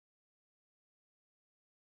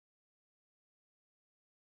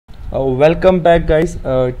Welcome back guys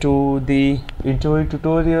to the interview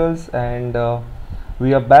tutorials, and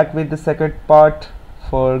we are back with the second part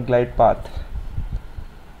for glide path.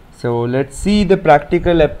 So let's see the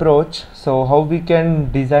practical approach, so how we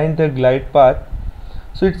can design the glide path.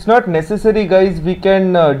 So it's not necessary guys, we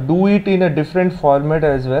can do it in a different format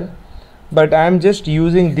as well, but I am just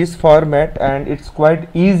using this format and it's quite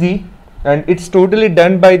easy and it's totally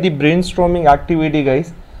done by the brainstorming activity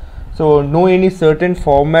guys. So no any certain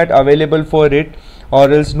format available for it, or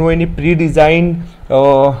else no any pre-designed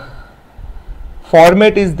format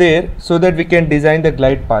is there so that we can design the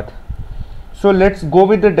glide path. So let's go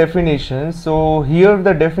with the definition. So here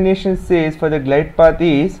the definition says for the glide path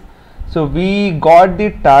is, so we got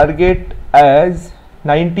the target as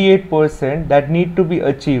 98% that need to be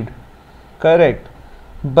achieved, correct,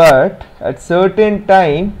 but at certain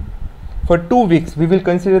time for 2 weeks, we will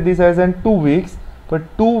consider this as in 2 weeks. For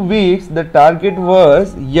 2 weeks the target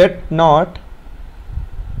was yet not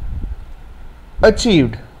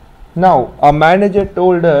achieved. Now our manager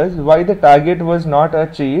told us why the target was not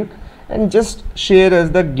achieved and just share us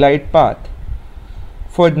the glide path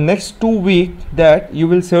for next 2 weeks that you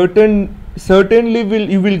will certainly will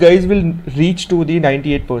reach to the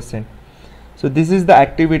 98%. So this is the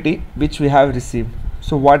activity which we have received.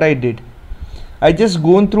 So what I did, I just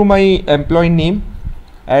gone through my employee name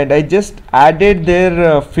and I just added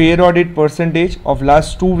their fair audit percentage of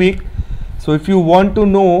last 2 weeks. So if you want to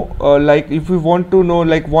know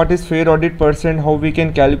what is fair audit percent, how we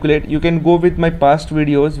can calculate, you can go with my past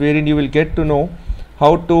videos wherein you will get to know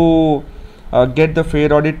how to get the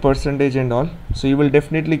fair audit percentage and all. So you will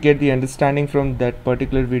definitely get the understanding from that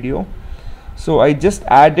particular video. So I just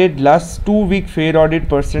added last 2 week fair audit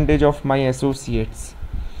percentage of my associates.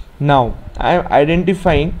 Now I am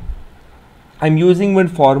identifying, I'm using one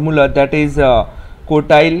formula that is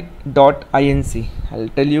quotile.inc. I'll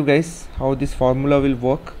tell you guys how this formula will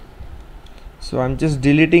work. So I'm just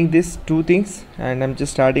deleting these two things and I'm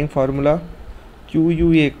just adding formula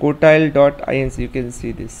QUA quotile.inc. You can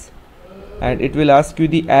see this, and it will ask you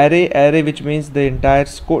the array which means the entire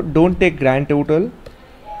score. Don't take grand total,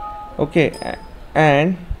 okay,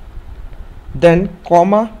 and then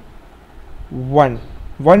comma 1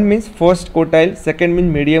 means first quartile, second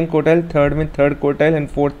means medium quartile, third means third quartile,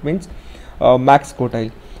 and fourth means max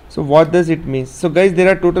quartile. So what does it mean? So guys, there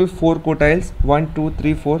are total 4 quartiles, 1 2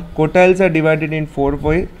 3 4. Quartiles are divided in 4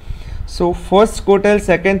 ways. So first quartile,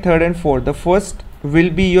 second, third and fourth, the first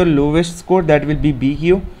will be your lowest score, that will be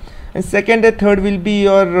BQ, and second and third will be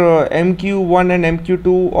your MQ1 and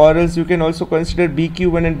MQ2, or else you can also consider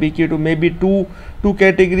BQ1 and BQ2. Maybe two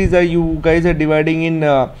categories are you guys are dividing in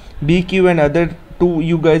BQ, and other two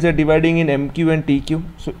you guys are dividing in MQ and TQ.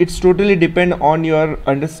 So it's totally depend on your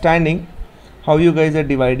understanding how you guys are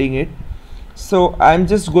dividing it. So I'm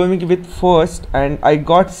just going with first, and I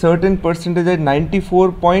got certain percentage at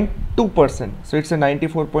 94.2%. so it's a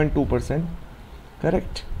 94.2%,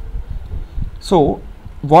 correct. So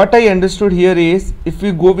what I understood here is, if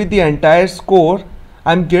we go with the entire score,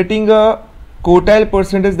 I'm getting a quartile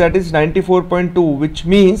percentage that is 94.2, which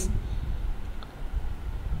means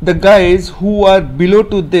the guys who are below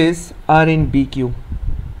to this are in BQ.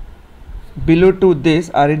 Below to this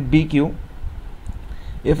are in BQ.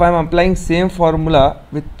 If I'm applying same formula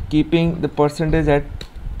with keeping the percentage at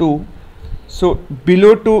 2, so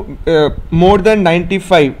below to more than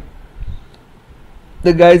 95,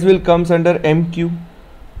 the guys will comes under MQ.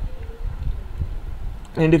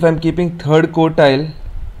 And if I'm keeping third quartile,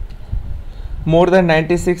 more than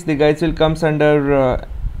 96, the guys will comes under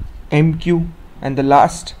MQ. And the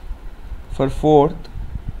last for fourth,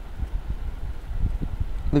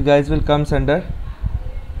 the guys will comes under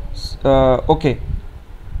okay.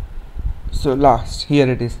 So last, here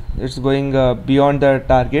it is, it's going beyond the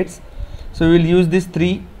targets. So we will use these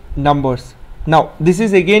 3 numbers. Now this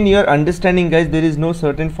is again your understanding guys, there is no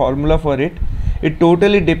certain formula for it. It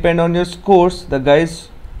totally depend on your scores, the guys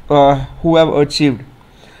who have achieved.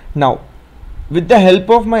 Now with the help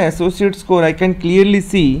of my associate score, I can clearly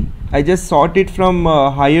see, I just sort it from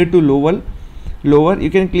higher to lower. You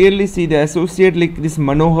can clearly see the associate like this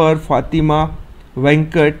Manohar, Fatima,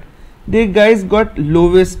 Venkat, they guys got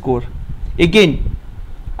lowest score. Again,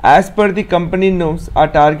 as per the company norms, our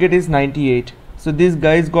target is 98. So these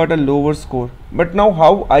guys got a lower score. But now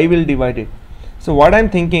how I will divide it? So what I'm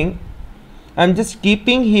thinking, I'm just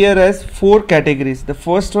keeping here as 4 categories. The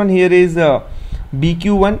first one here is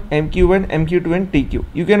BQ1, MQ1, MQ2 and TQ.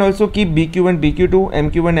 You can also keep BQ1, BQ2,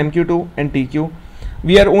 MQ1, MQ2 and TQ.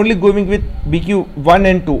 We are only going with BQ1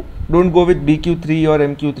 and 2. Don't go with BQ3 or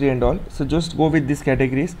MQ3 and all. So just go with these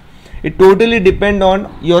categories. It totally depend on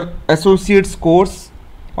your associate scores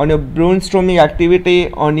on your brainstorming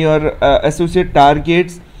activity, on your associate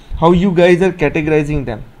targets, how you guys are categorizing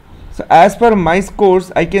them. So as per my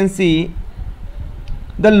scores, I can see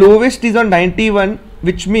the lowest is on 91,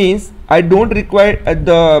 which means I don't require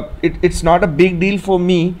it's not a big deal for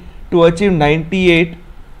me to achieve 98,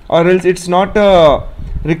 or else it's not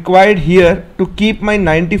required here to keep my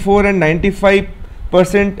 94 and 95%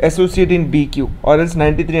 associate in BQ, or else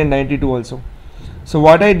 93 and 92 also. So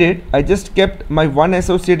what I did, I just kept my one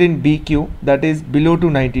associate in BQ, that is below to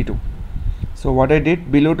 92. So what I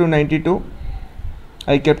did, below to 92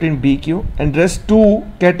 I kept in BQ, and rest two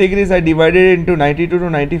categories I divided into 92 to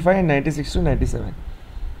 95 and 96 to 97.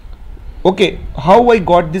 Okay, how I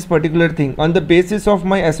got this particular thing? On the basis of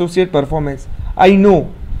my associate performance, I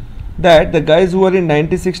know that the guys who are in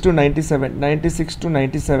 96 to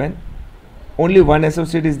 97, only one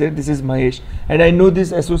associate is there, this is Mahesh, and I know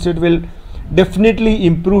this associate will definitely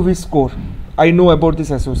improve his score. I know about this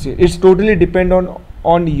associate. It's totally depend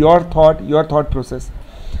on your thought process.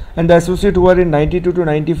 And the associate who are in 92 to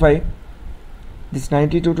 95, this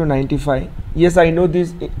 92 to 95, yes, I know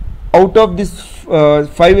this. Out of this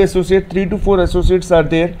 5 associates, 3 to 4 associates are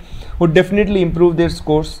there who definitely improve their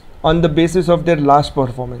scores on the basis of their last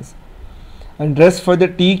performance, and rest for the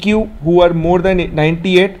TQ who are more than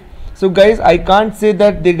 98. So guys, I can't say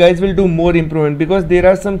that the guys will do more improvement, because there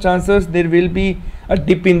are some chances there will be a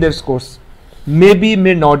dip in their scores, maybe,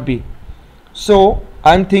 may not be. So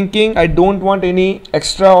I'm thinking I don't want any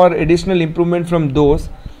extra or additional improvement from those,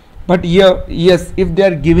 but yeah, yes, if they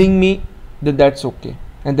are giving me, then that's okay,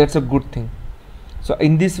 and that's a good thing. So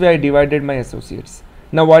in this way I divided my associates.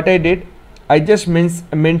 Now what I did, I just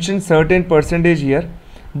mentioned certain percentage here,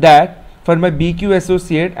 that for my BQ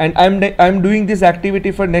associate, and I'm doing this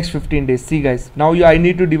activity for next 15 days. See guys, now I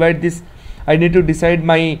need to divide this. I need to decide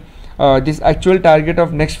my this actual target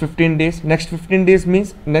of next 15 days. Next 15 days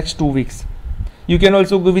means next 2 weeks. You can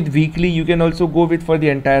also go with weekly, you can also go with for the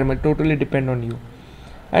entire month, totally depend on you.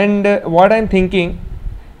 And what I'm thinking,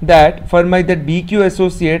 that for my that BQ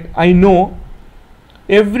associate, I know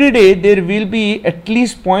every day there will be at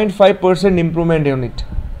least 0.5% improvement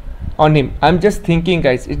on him. I'm just thinking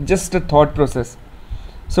guys, it's just a thought process.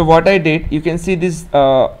 So what I did, you can see this,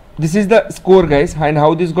 this is the score guys, and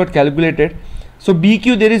how this got calculated. So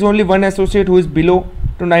BQ, there is only one associate who is below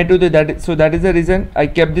to 92, so that is the reason I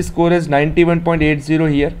kept the score as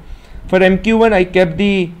 91.80 here. For MQ1 I kept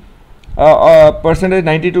the percentage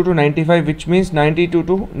 92 to 95, which means 92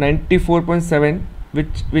 to 94.7,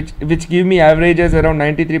 which give me average as around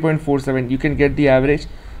 93.47. You can get the average,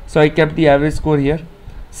 so I kept the average score here.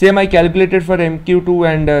 Same I calculated for MQ2,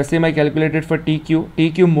 and same I calculated for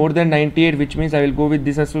TQ more than 98, which means I will go with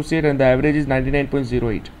this associate, and the average is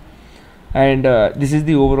 99.08, and this is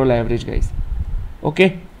the overall average guys.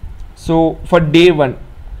 Okay, so for day 1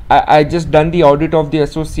 I just done the audit of the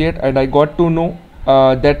associate, and I got to know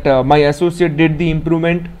that my associate did the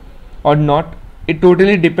improvement or not. It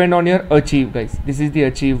totally depend on your achieve guys. This is the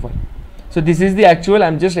achieve one. So this is the actual.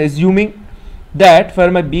 I'm just assuming that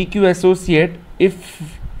for my BQ associate,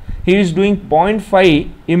 if he is doing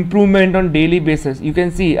 0.5 improvement on daily basis, you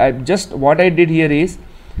can see what I did here is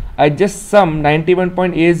I just sum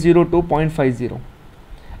 91.80 to 0.50,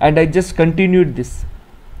 and I just continued this.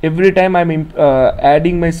 Every time I'm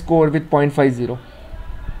adding my score with 0.50,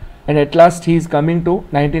 and at last he is coming to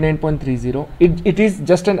 99.30. It is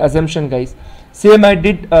just an assumption guys. Same I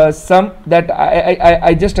did some that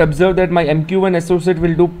I just observed that my MQ1 associate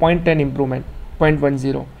will do 0.10 improvement,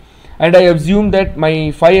 0.10, and I assume that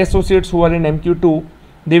my 5 associates who are in MQ2,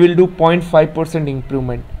 they will do 0.5%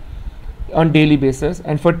 improvement on daily basis.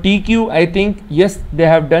 And for TQ, I think yes, they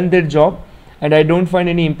have done their job, and I don't find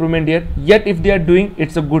any improvement here yet. If they are doing,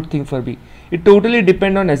 it's a good thing for me. It totally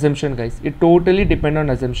depend on assumption guys. It totally depend on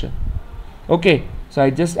assumption. Okay, so I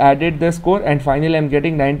just added the score, and finally I'm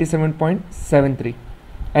getting 97.73,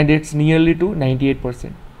 and it's nearly to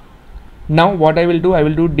 98%. Now what I will do, I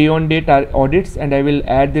will do day on day audits, and I will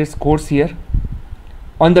add their scores here.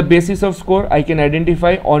 On the basis of score, I can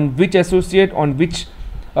identify on which associate, on which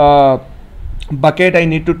bucket I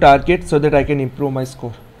need to target, so that I can improve my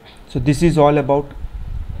score. So this is all about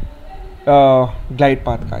glide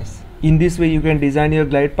path guys. In this way you can design your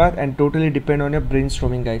glide path, and totally depend on your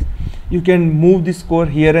brainstorming guys. You can move the score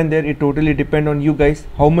here and there. It totally depend on you guys,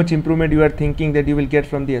 how much improvement you are thinking that you will get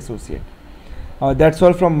from the associate. That's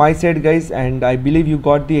all from my side guys, and I believe you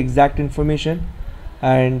got the exact information.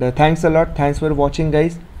 And thanks a lot. Thanks for watching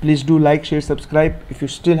guys. Please do like, share, subscribe. If you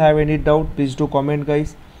still have any doubt, please do comment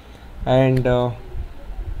guys, and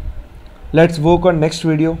let's work on next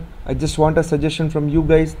video. I just want a suggestion from you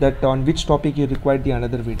guys that on which topic you require the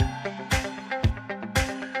another video.